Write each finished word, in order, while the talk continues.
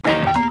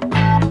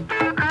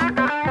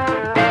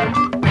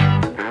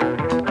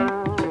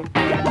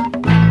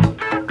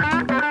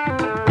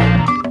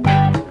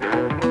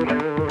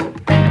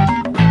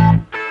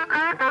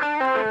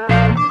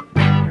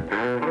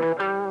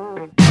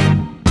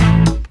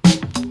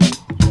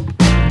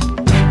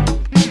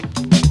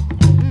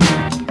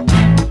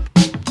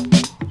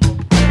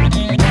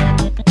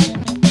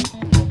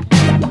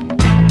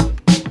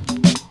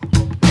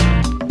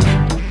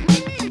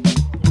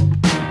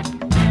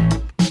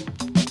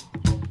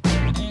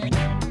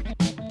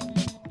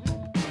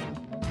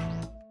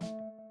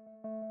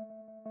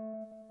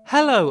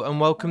Hello and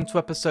welcome to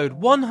episode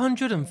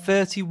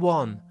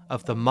 131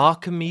 of the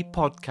Mark and Me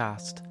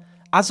podcast.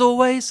 As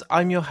always,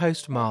 I'm your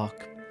host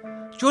Mark.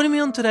 Joining me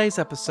on today's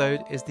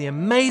episode is the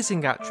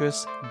amazing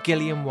actress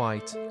Gillian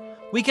White.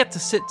 We get to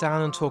sit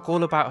down and talk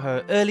all about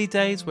her early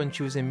days when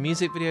she was in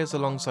music videos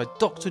alongside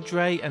Dr.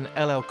 Dre and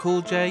LL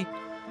Cool J,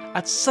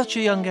 at such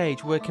a young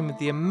age working with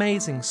the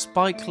amazing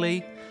Spike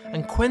Lee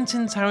and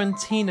Quentin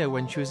Tarantino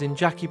when she was in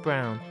Jackie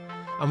Brown.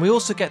 And we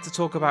also get to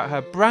talk about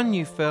her brand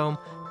new film,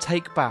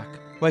 Take Back,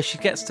 where she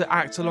gets to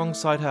act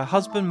alongside her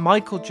husband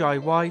Michael Jai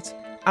White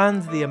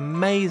and the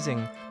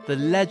amazing, the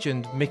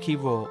legend Mickey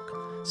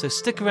Rourke. So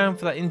stick around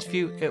for that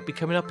interview, it'll be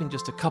coming up in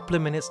just a couple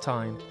of minutes'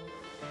 time.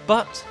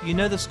 But you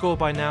know the score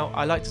by now,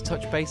 I like to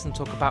touch base and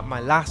talk about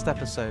my last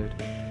episode.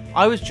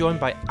 I was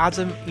joined by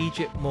Adam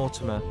Egypt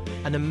Mortimer,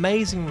 an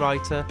amazing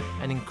writer,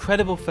 an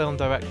incredible film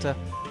director,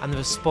 and the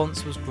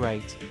response was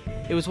great.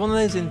 It was one of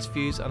those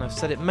interviews, and I've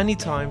said it many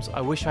times,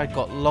 I wish I'd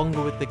got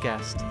longer with the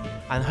guest.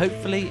 And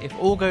hopefully, if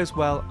all goes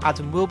well,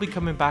 Adam will be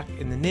coming back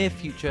in the near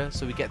future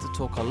so we get to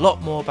talk a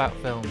lot more about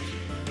films.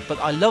 But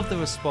I love the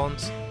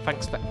response,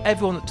 thanks for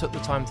everyone that took the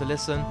time to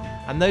listen,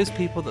 and those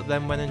people that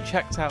then went and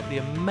checked out the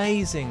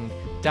amazing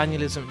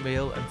Daniel Isn't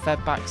Real and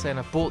fed back saying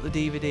I bought the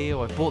DVD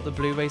or I bought the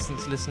Blu-ray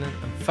since listening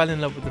and fell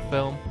in love with the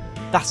film.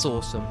 That's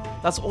awesome.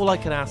 That's all I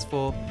can ask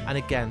for, and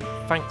again,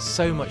 thanks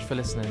so much for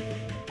listening.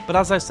 But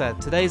as I said,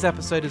 today's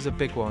episode is a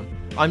big one.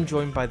 I'm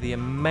joined by the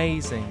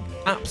amazing,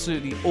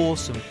 absolutely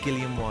awesome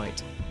Gillian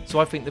White. So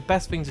I think the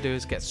best thing to do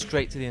is get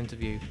straight to the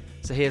interview.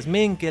 So here's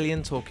me and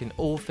Gillian talking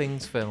all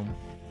things film.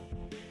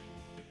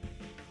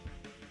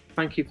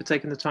 Thank you for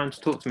taking the time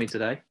to talk to me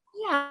today.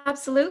 Yeah,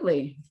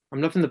 absolutely.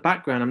 I'm loving the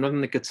background. I'm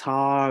loving the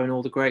guitar and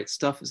all the great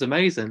stuff. It's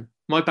amazing.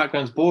 My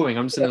background's boring.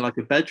 I'm just in like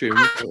a bedroom.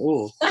 Look at it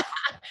all.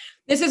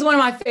 This is one of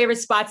my favorite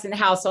spots in the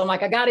house. So I'm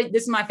like,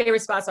 this is my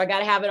favorite spot. So I got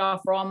to have it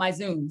off for all my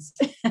Zooms.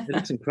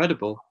 It's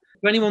incredible.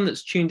 For anyone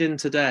that's tuned in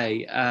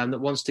today that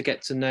wants to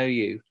get to know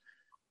you,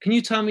 can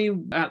you tell me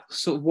at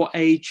sort of what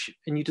age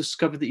and you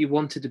discovered that you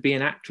wanted to be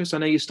an actress? I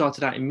know you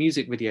started out in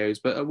music videos,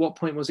 but at what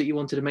point was it you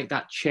wanted to make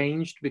that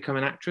change to become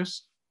an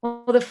actress?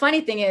 Well, the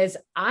funny thing is,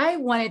 I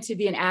wanted to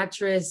be an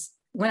actress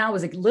when I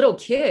was a little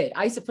kid.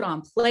 I used to put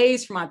on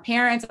plays for my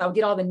parents. I would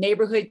get all the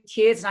neighborhood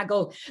kids and I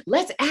go,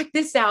 let's act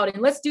this out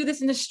and let's do this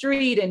in the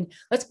street and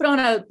let's put on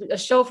a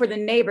show for the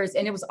neighbors.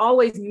 And it was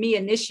always me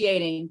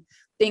initiating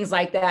things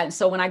like that. And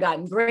so when I got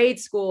in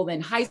grade school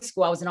and high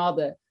school, I was in all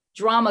the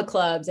drama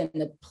clubs and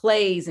the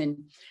plays.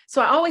 And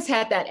so I always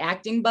had that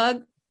acting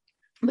bug.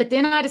 But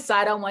then I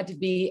decided I wanted to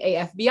be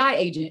a FBI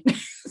agent.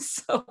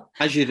 So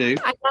as you do.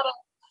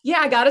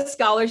 I got a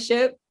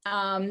scholarship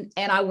and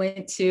I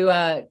went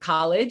to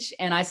college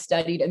and I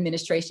studied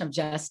administration of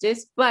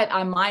justice, but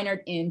I minored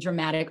in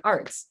dramatic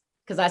arts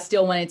because I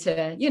still wanted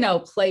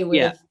to, play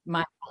with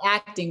my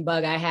acting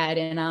bug I had.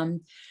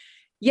 And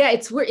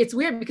it's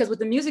weird because with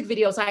the music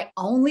videos, I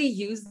only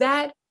use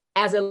that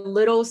as a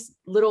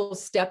little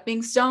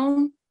stepping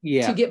stone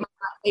to get my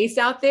face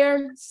out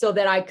there so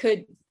that I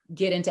could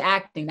get into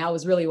acting. That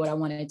was really what I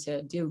wanted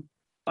to do.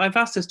 I've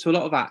asked this to a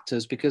lot of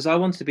actors because I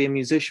wanted to be a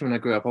musician when I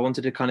grew up. I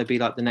wanted to kind of be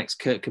like the next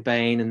Kurt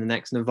Cobain and the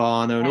next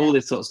Nirvana and all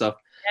this sort of stuff.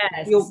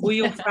 Yes.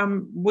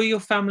 Were your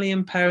family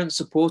and parents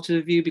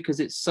supportive of you because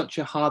it's such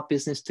a hard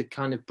business to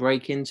kind of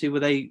break into? Were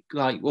they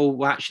like,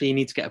 well, actually you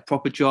need to get a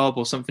proper job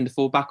or something to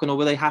fall back on? Or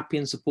were they happy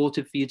and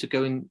supportive for you to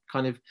go and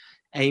kind of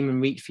aim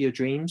and reach for your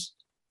dreams?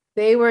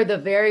 They were the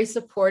very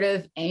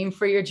supportive, aim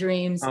for your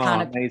dreams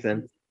kind of.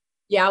 Amazing.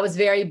 Yeah, I was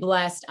very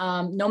blessed.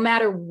 No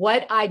matter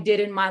what I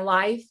did in my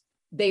life,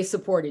 they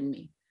supported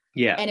me.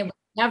 Yeah. And it was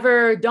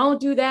never, don't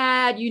do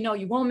that. You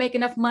won't make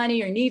enough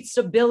money or need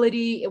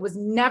stability. It was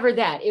never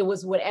that. It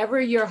was whatever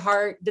your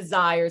heart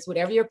desires,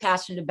 whatever you're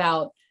passionate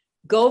about,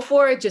 go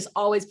for it. Just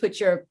always put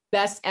your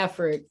best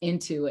effort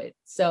into it.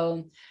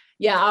 So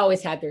yeah, I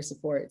always had their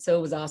support. So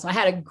it was awesome. I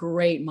had a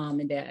great mom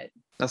and dad.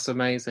 That's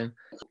amazing.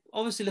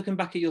 Obviously, looking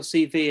back at your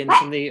CV and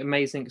some of the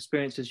amazing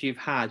experiences you've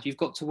had, you've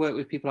got to work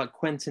with people like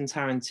Quentin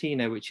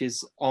Tarantino, which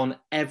is on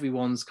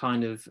everyone's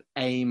kind of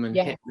aim and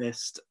hit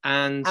list,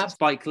 and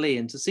Spike Lee.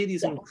 And to see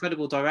these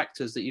incredible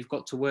directors that you've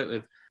got to work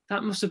with,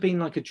 that must have been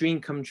like a dream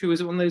come true.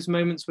 Is it one of those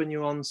moments when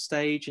you're on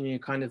stage and you're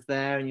kind of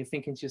there and you're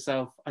thinking to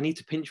yourself, I need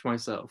to pinch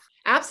myself?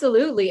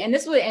 Absolutely. And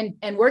this was,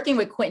 and working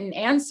with Quentin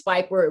and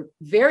Spike were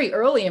very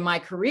early in my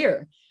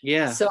career.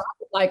 Yeah. So I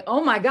was like,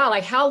 oh my God,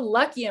 like how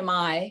lucky am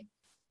I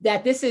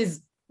that this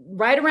is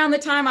right around the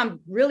time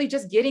I'm really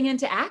just getting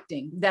into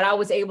acting, that I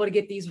was able to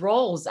get these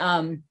roles.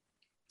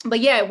 But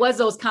yeah, it was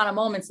those kind of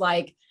moments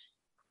like,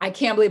 I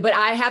can't believe, but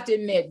I have to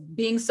admit,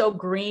 being so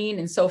green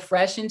and so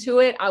fresh into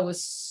it, I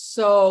was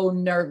so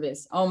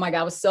nervous. Oh my God,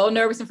 I was so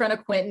nervous in front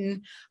of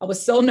Quentin. I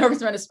was so nervous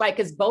in front of Spike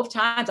because both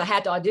times I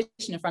had to audition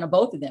in front of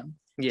both of them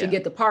to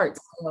get the parts.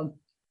 So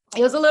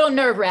it was a little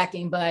nerve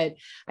wracking, but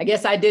I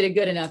guess I did it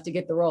good enough to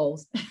get the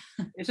roles.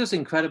 It's just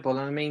incredible.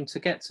 And I mean, to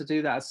get to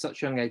do that at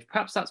such a young age,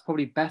 perhaps that's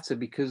probably better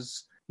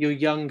because you're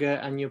younger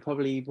and you're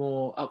probably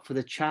more up for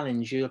the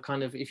challenge. You're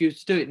kind of, if you were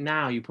to do it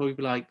now, you'd probably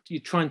be like, you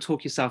try and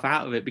talk yourself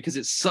out of it because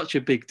it's such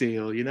a big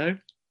deal, you know?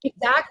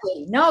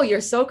 Exactly. No,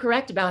 you're so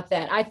correct about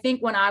that. I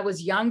think when I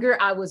was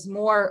younger, I was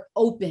more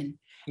open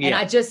and Yeah.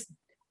 I just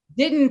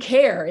didn't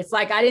care. It's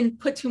like I didn't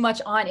put too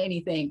much on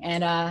anything.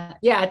 And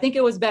yeah, I think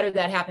it was better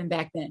that happened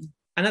back then.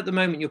 And at the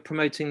moment, you're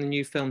promoting the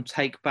new film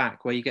Take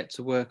Back, where you get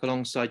to work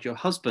alongside your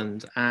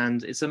husband.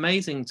 And it's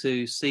amazing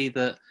to see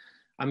that.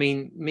 I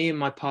mean, me and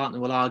my partner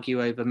will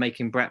argue over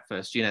making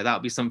breakfast. You know, that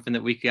would be something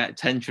that we could get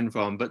attention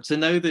from. But to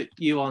know that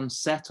you on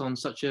set on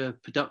such a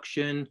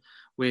production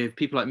with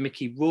people like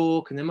Mickey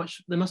Rourke, and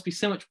there must be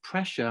so much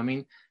pressure. I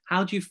mean,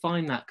 how do you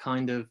find that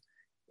kind of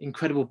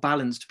incredible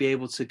balance to be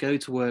able to go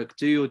to work,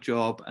 do your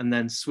job, and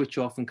then switch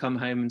off and come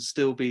home and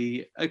still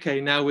be okay?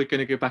 Now we're going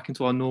to go back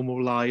into our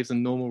normal lives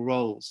and normal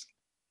roles.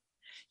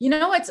 You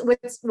know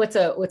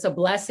what's a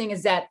blessing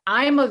is that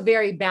I'm a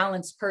very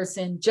balanced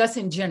person just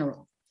in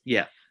general.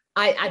 Yeah.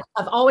 I've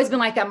always been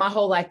like that my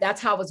whole life. That's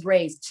how I was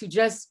raised, to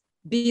just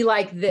be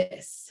like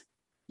this,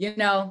 you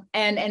know?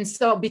 And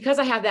so because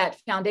I have that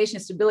foundation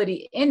of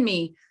stability in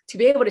me to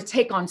be able to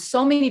take on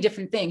so many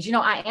different things, you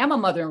know, I am a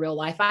mother in real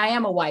life. I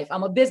am a wife.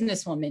 I'm a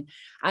businesswoman.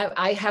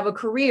 I have a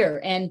career.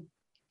 And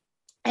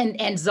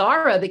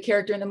Zara, the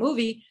character in the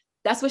movie,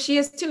 that's what she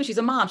is too. She's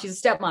a mom. She's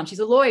a stepmom. She's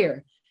a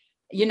lawyer,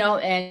 you know,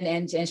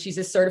 and she's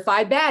a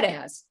certified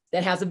badass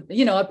that has a,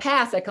 you know, a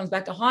past that comes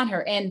back to haunt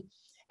her. And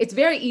it's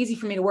very easy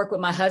for me to work with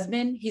my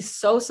husband. He's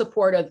so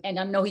supportive, and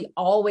I know he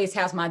always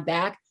has my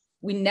back.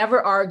 We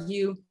never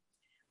argue.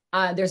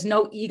 There's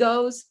no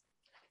egos.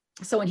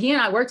 So when he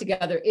and I work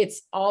together,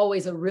 it's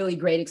always a really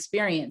great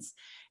experience.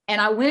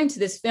 And I went into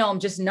this film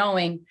just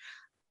knowing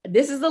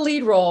this is the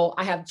lead role.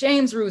 I have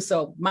James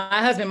Russo,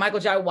 my husband,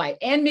 Michael Jai White,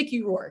 and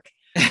Mickey Rourke,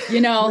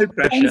 you know?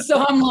 No And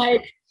so I'm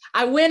like,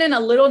 I went in a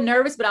little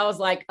nervous, but I was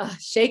like,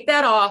 shake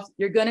that off.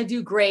 You're going to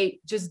do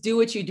great. Just do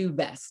what you do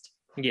best.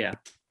 Yeah.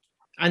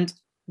 And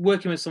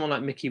working with someone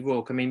like Mickey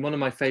Rourke, I mean, one of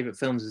my favorite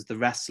films is The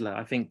Wrestler.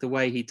 I think the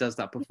way he does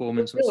that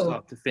performance from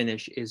start to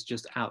finish is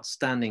just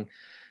outstanding.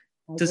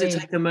 Does it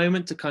take a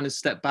moment to kind of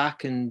step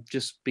back and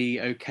just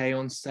be okay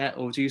on set,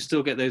 or do you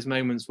still get those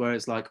moments where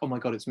it's like, oh my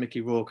God, it's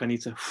Mickey Rourke, I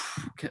need to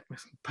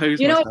pose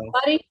you myself? know,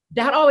 buddy,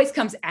 that always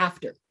comes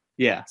after.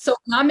 Yeah. So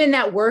when I'm in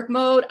that work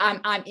mode,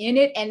 I'm in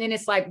it. And then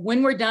it's like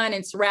when we're done and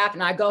it's wrapped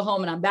and I go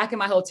home and I'm back in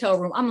my hotel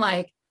room, I'm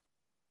like,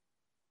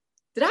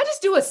 did I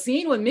just do a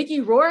scene with Mickey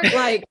Rourke?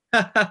 Like,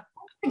 oh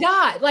my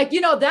God, like, you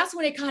know, that's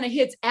when it kind of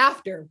hits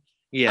after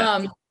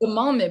the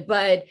moment.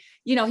 But,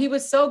 you know, he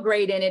was so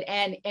great in it.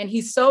 And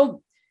he's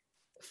so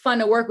fun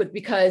to work with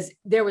because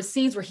there were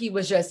scenes where he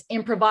was just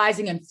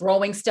improvising and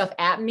throwing stuff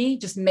at me,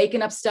 just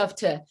making up stuff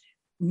to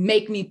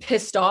make me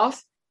pissed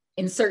off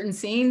in certain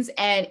scenes.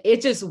 And it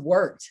just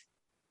worked.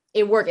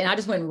 It worked. And I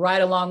just went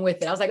right along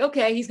with it. I was like,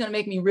 okay, he's going to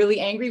make me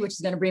really angry, which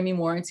is going to bring me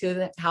more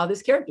into how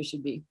this character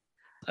should be.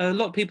 A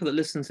lot of people that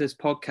listen to this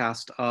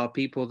podcast are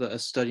people that are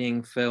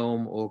studying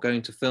film or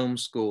going to film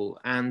school,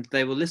 and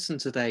they will listen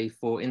today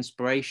for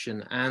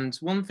inspiration. And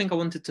one thing I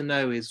wanted to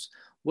know is,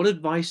 what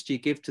advice do you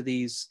give to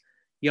these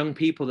young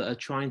people that are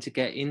trying to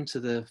get into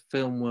the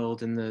film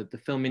world and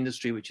the film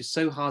industry, which is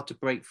so hard to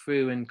break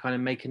through and kind of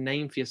make a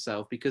name for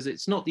yourself, because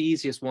it's not the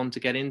easiest one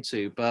to get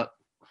into, but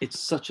it's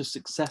such a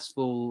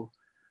successful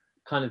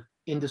kind of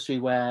industry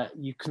where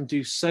you can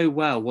do so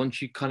well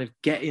once you kind of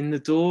get in the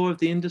door of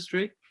the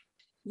industry?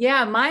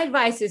 Yeah, my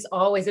advice is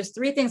always, there's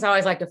three things I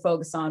always like to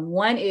focus on.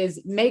 One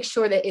is make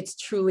sure that it's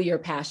truly your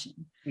passion.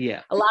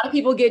 Yeah. A lot of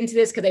people get into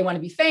this because they want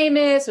to be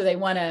famous or they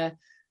want to,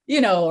 you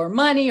know, or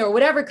money or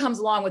whatever comes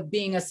along with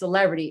being a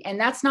celebrity. And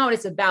that's not what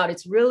it's about.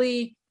 It's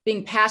really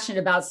being passionate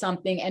about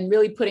something and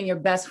really putting your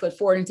best foot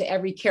forward into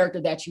every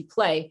character that you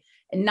play,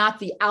 and not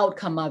the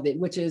outcome of it,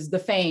 which is the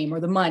fame or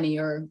the money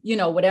or, you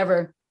know,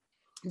 whatever.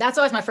 That's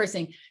always my first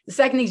thing. The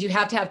second thing is you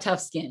have to have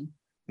tough skin.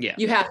 Yeah.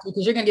 You have to,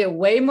 because you're going to get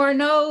way more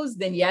no's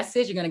than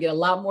yeses. You're going to get a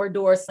lot more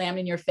doors slammed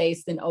in your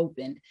face than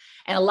opened.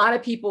 And a lot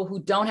of people who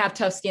don't have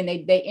tough skin,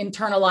 they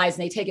internalize and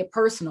they take it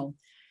personal.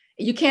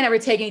 You can't ever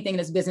take anything in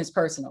this business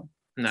personal.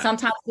 No.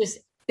 Sometimes there's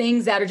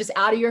things that are just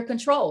out of your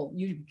control.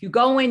 You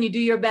go in, you do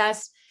your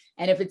best.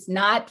 And if it's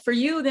not for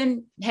you,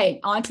 then hey,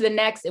 on to the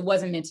next. It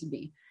wasn't meant to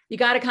be. You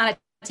got to kind of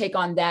take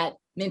on that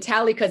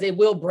mentality, because it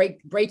will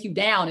break you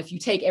down if you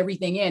take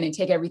everything in and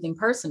take everything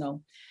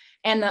personal.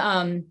 And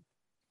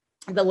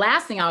the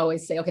last thing I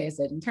always say, okay, I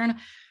said internal,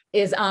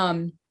 is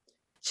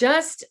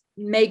just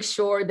make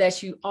sure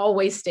that you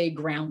always stay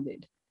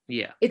grounded.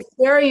 Yeah. It's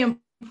very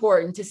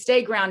important to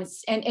stay grounded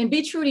and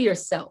be true to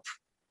yourself.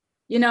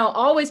 You know,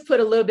 always put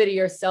a little bit of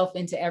yourself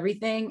into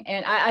everything.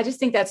 And I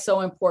just think that's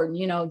so important,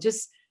 you know,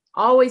 just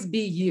always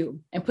be you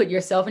and put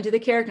yourself into the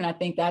character. And I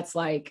think that's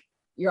like,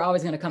 you're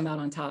always going to come out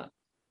on top.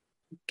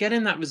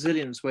 Getting that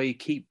resilience where you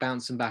keep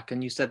bouncing back.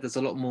 And you said there's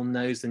a lot more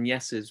no's than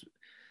yeses.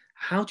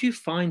 How do you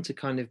find to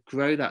kind of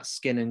grow that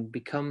skin and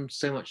become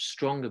so much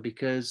stronger?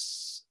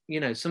 Because, you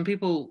know, some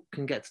people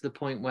can get to the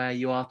point where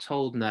you are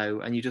told no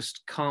and you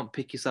just can't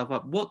pick yourself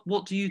up.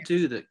 What do you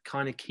do that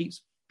kind of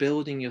keeps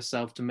building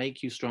yourself to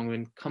make you stronger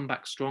and come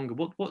back stronger?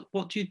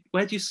 Where do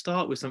you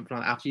start with something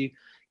like that after you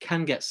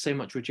can get so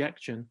much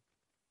rejection?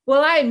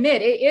 Well, I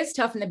admit it is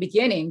tough in the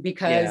beginning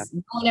because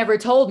no one ever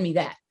told me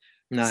that.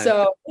 No.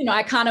 So,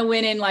 I kind of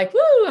went in like,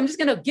 woo, I'm just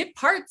going to get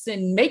parts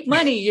and make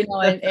money,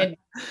 and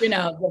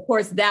of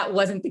course that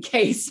wasn't the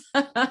case.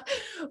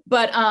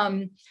 But,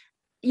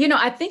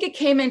 I think it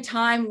came in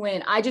time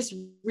when I just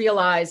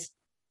realized,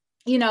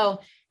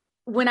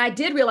 when I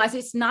did realize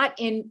it's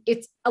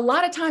a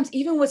lot of times,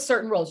 even with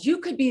certain roles, you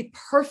could be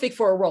perfect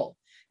for a role,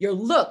 your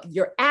look,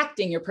 your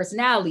acting, your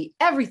personality,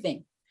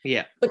 everything.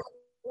 Yeah. But they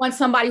want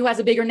somebody who has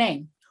a bigger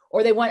name,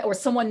 or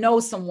someone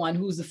knows someone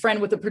who's a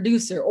friend with a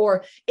producer,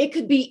 or it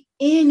could be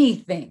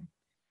anything.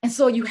 And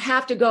so you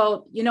have to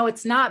go,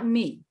 it's not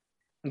me.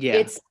 Yeah.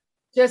 It's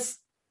just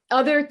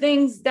other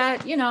things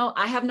that,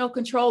 I have no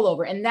control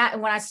over. And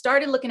when I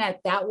started looking at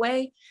it that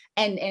way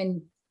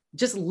and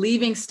just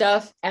leaving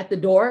stuff at the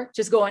door,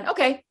 just going,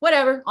 okay,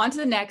 whatever, on to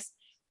the next.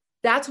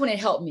 That's when it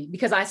helped me,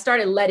 because I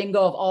started letting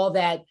go of all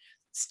that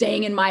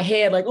staying in my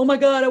head, like, oh my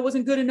God, I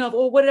wasn't good enough.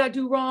 Oh, what did I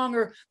do wrong?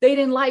 Or they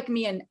didn't like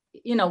me. And,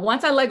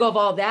 once I let go of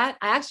all that,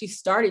 I actually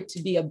started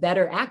to be a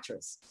better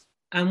actress.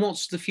 And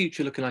what's the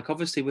future looking like?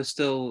 Obviously, we're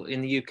still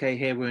in the UK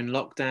here. We're in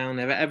lockdown.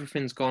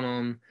 Everything's gone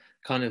on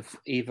kind of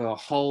either a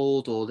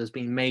hold, or there's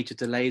been major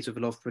delays with a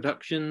lot of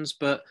productions.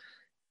 But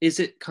is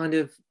it kind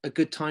of a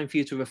good time for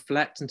you to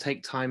reflect and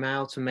take time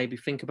out and maybe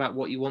think about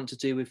what you want to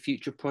do with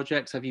future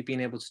projects? Have you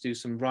been able to do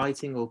some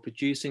writing or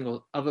producing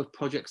or other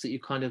projects that you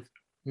kind of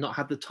not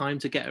had the time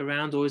to get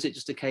around? Or is it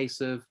just a case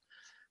of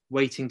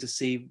waiting to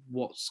see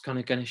what's kind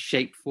of going to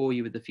shape for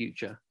you with the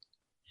future?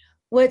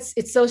 Well,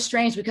 it's so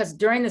strange, because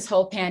during this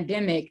whole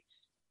pandemic,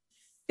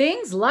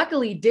 things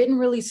luckily didn't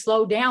really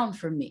slow down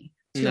for me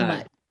too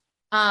much.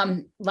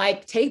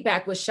 Like Take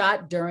Back was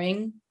shot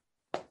during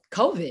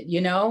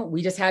COVID,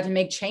 we just had to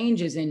make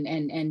changes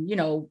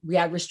and we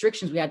had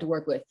restrictions we had to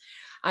work with.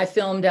 I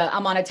filmed,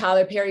 I'm on a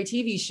Tyler Perry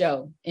TV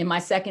show in my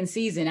second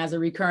season as a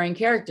recurring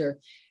character.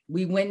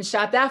 We went and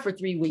shot that for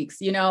 3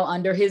 weeks,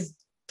 under his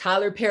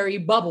Tyler Perry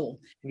bubble,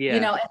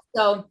 and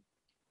so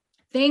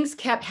things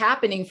kept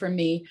happening for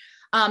me.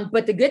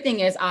 But the good thing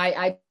is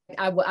I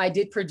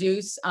did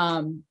produce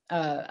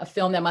a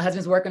film that my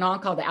husband's working on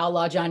called The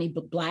Outlaw Johnny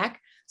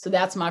Black. So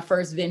that's my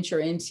first venture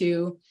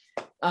into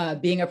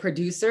being a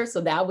producer.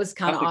 So that was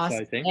kind of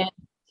awesome.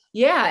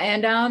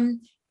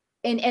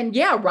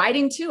 And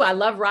writing too. I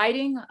love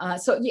writing.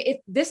 So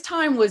this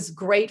time was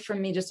great for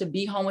me just to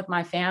be home with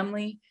my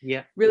family.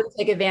 Yeah. Really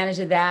take advantage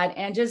of that.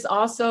 And just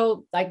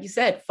also, like you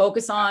said,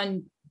 focus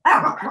on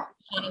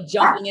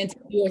jumping into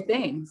newer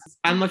things.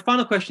 And my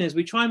final question is,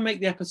 we try and make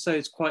the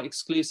episodes quite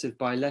exclusive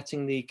by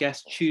letting the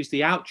guests choose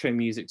the outro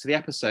music to the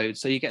episode.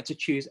 So you get to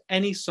choose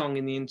any song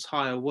in the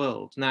entire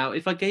world. Now,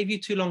 if I gave you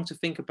too long to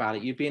think about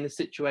it, you'd be in a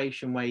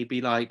situation where you'd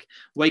be like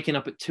waking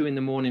up at 2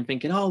 a.m.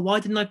 thinking, oh, why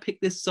didn't I pick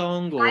this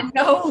song? Or I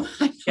know.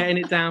 Getting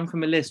it down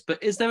from a list.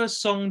 But is there a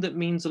song that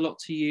means a lot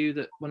to you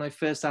that when I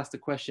first asked the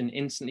question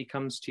instantly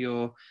comes to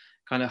your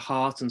kind of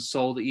heart and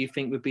soul that you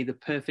think would be the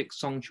perfect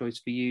song choice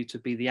for you to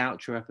be the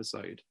outro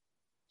episode?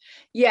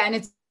 Yeah, and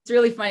it's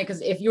really funny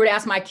because if you were to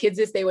ask my kids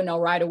this, they would know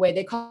right away.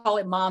 They call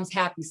it Mom's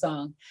Happy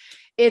Song.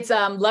 It's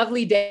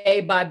Lovely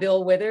Day by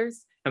Bill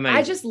Withers. Amazing.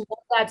 I just love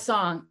that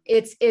song.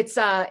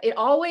 It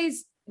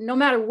always, no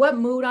matter what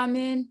mood I'm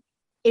in,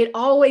 it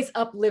always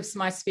uplifts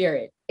my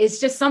spirit. It's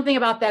just something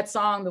about that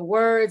song, the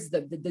words,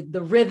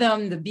 the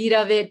rhythm, the beat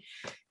of it.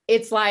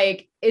 It's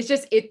my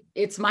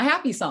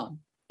happy song.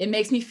 It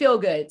makes me feel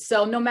good.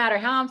 So no matter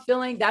how I'm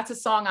feeling, that's a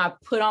song I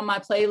put on my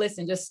playlist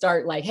and just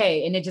start like,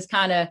 hey, and it just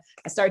kind of,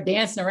 I start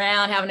dancing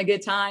around, having a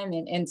good time.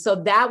 And so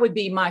that would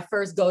be my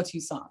first go-to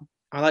song.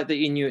 I like that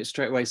you knew it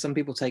straight away. Some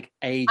people take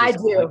ages. I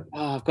do.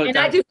 I've got it. And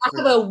I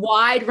have a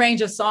wide range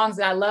of songs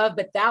that I love,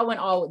 but that one,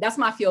 that's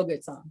my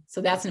feel-good song.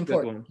 So that's an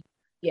important one.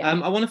 Yeah.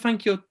 I want to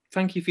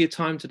thank you for your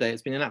time today.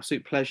 It's been an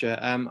absolute pleasure.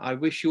 I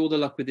wish you all the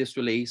luck with this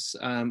release.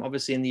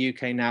 Obviously in the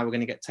UK now we're going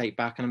to get Take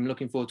Back, and I'm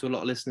looking forward to a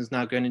lot of listeners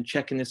now going and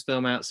checking this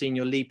film out, seeing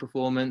your lead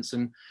performance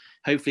and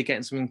hopefully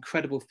getting some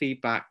incredible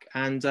feedback.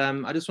 And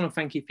I just want to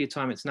thank you for your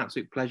time. It's an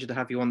absolute pleasure to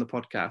have you on the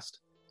podcast.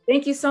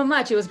 Thank you so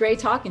much. It was great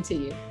talking to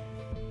you.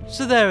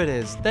 So there it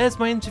is. There's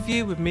my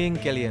interview with me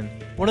and Gillian.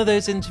 One of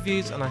those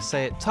interviews, and I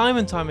say it time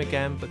and time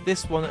again, but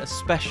this one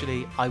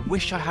especially, I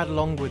wish I had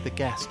longer with the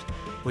guest.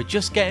 We're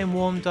just getting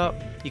warmed up.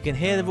 You can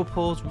hear the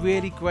rapport's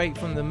really great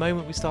from the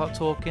moment we start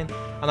talking,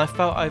 and I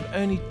felt I've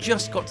only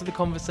just got to the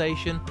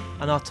conversation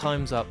and our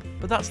time's up.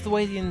 But that's the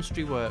way the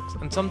industry works,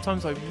 and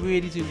sometimes I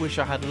really do wish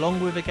I had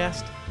longer with a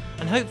guest,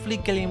 and hopefully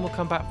Gillian will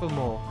come back for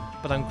more.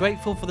 But I'm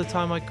grateful for the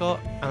time I got,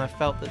 and I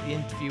felt that the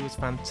interview was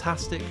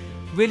fantastic,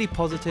 really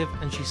positive,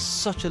 and she's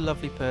such a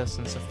lovely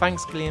person. So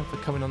thanks, Gillian, for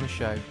coming on the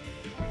show.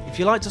 If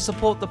you'd like to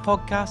support the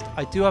podcast,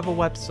 I do have a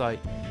website.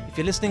 If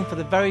you're listening for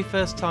the very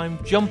first time,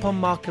 jump on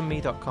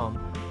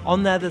markandme.com.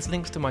 On there, there's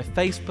links to my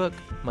Facebook,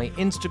 my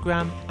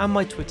Instagram, and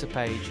my Twitter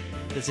page.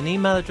 There's an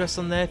email address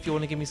on there if you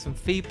want to give me some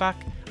feedback,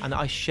 and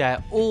I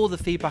share all the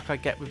feedback I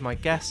get with my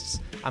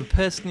guests and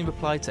personally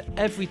reply to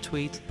every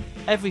tweet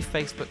every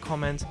Facebook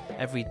comment,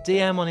 every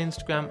DM on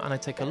Instagram, and I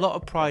take a lot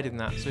of pride in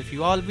that. So if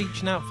you are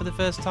reaching out for the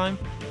first time,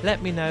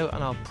 let me know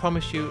and I'll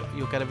promise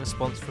you'll get a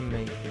response from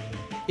me.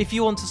 If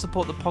you want to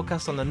support the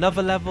podcast on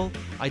another level,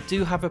 I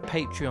do have a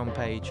Patreon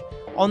page.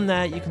 On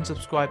there you can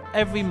subscribe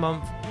every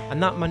month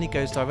and that money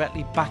goes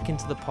directly back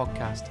into the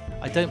podcast.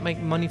 I don't make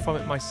money from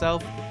it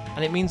myself,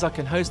 and it means I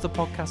can host the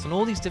podcast on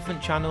all these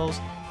different channels,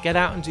 get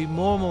out and do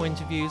more and more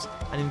interviews,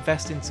 and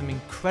invest in some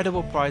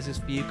incredible prizes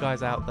for you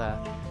guys out there.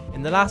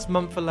 In the last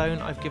month alone,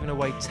 I've given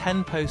away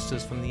 10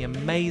 posters from the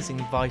amazing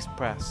Vice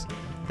Press.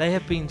 They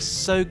have been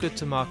so good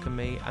to Mark and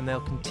me, and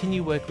they'll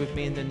continue working with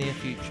me in the near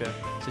future.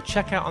 So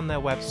check out on their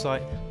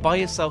website, buy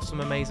yourself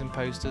some amazing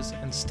posters,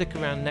 and stick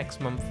around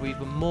next month for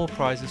even more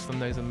prizes from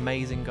those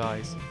amazing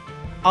guys.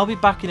 I'll be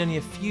back in only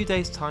a few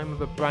days' time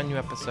with a brand new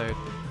episode.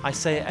 I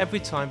say it every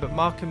time, but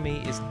Mark and me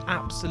is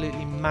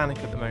absolutely manic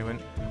at the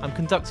moment. I'm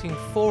conducting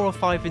 4 or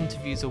 5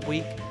 interviews a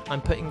week. I'm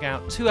putting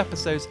out 2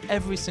 episodes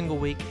every single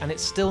week, and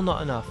it's still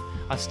not enough.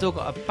 I've still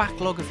got a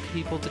backlog of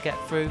people to get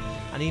through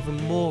and even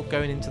more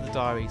going into the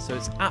diary, so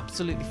it's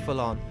absolutely full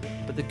on.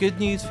 But the good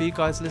news for you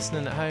guys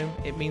listening at home,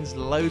 it means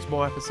loads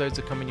more episodes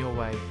are coming your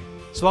way.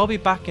 So I'll be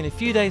back in a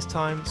few days'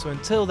 time, so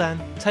until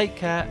then, take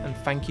care and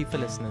thank you for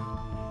listening.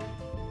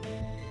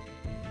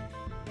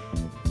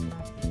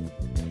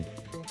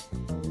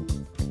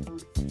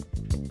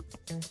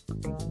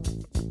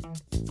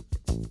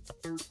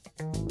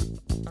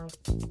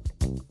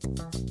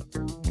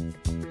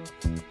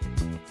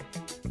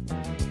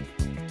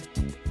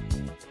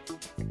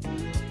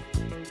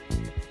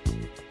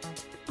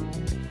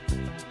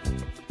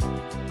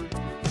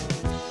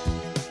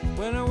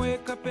 When I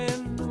wake up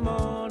in the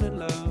morning,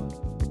 love,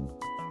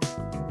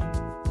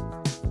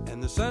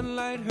 and the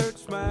sunlight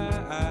hurts my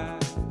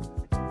eyes,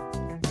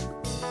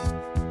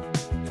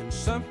 and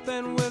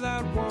something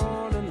without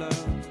warning,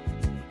 love,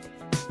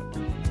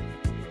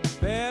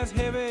 bears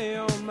heavy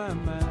on my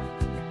mind.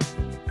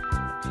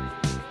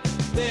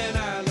 Then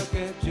I look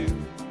at you,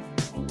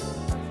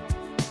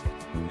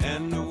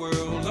 and the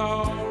world's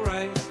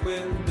alright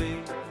with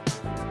me.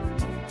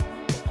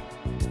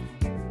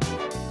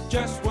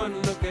 Just one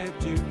look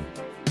at you,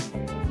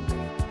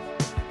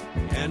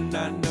 and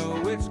I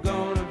know it's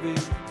gonna be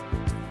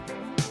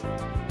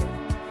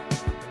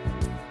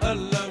a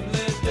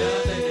lovely day.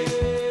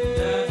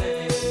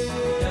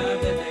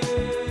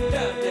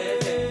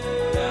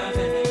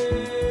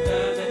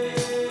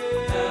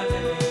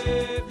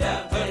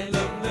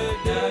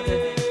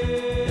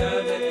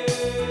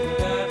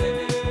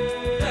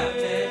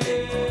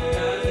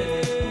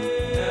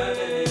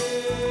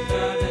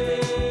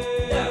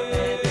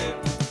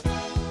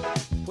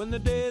 When the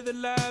day that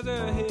lies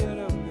ahead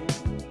of me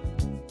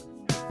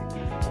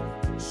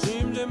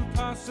seems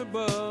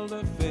impossible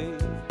to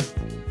face,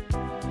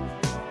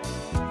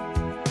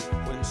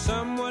 when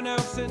someone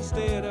else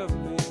instead of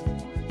me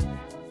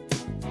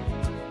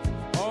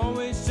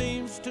always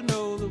seems to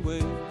know the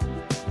way,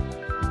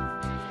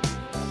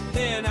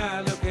 then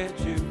I look at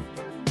you,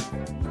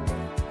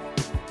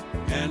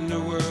 and the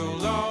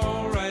world's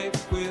alright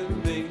with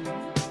me.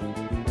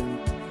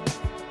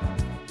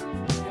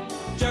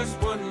 Just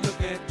one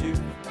look at you,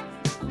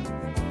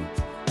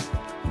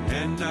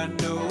 and I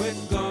know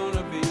it's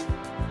gonna be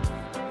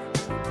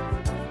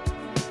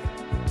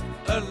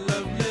a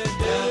lovely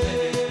day.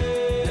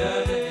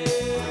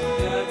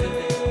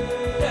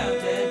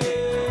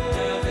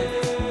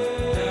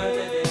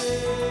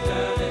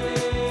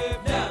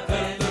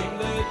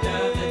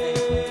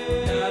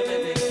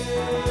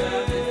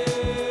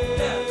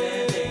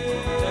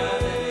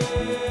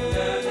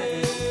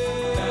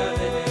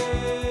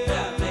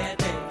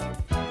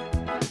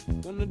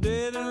 When the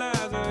day that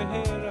lies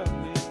ahead of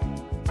me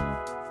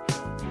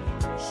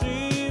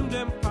seems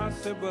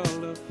impossible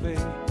to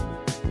face,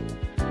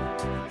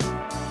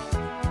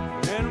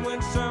 and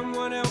when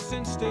someone else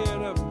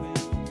instead of me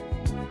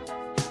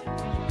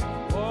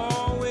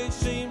always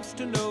seems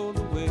to know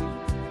the way,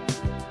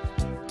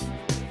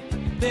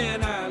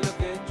 then I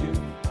look at you,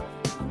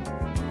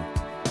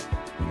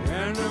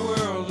 and the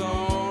world's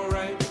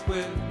alright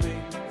with me.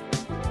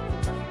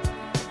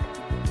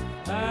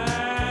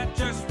 I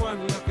just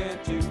one look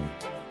at you,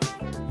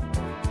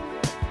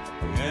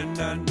 and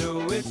I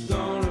know it's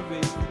gonna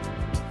be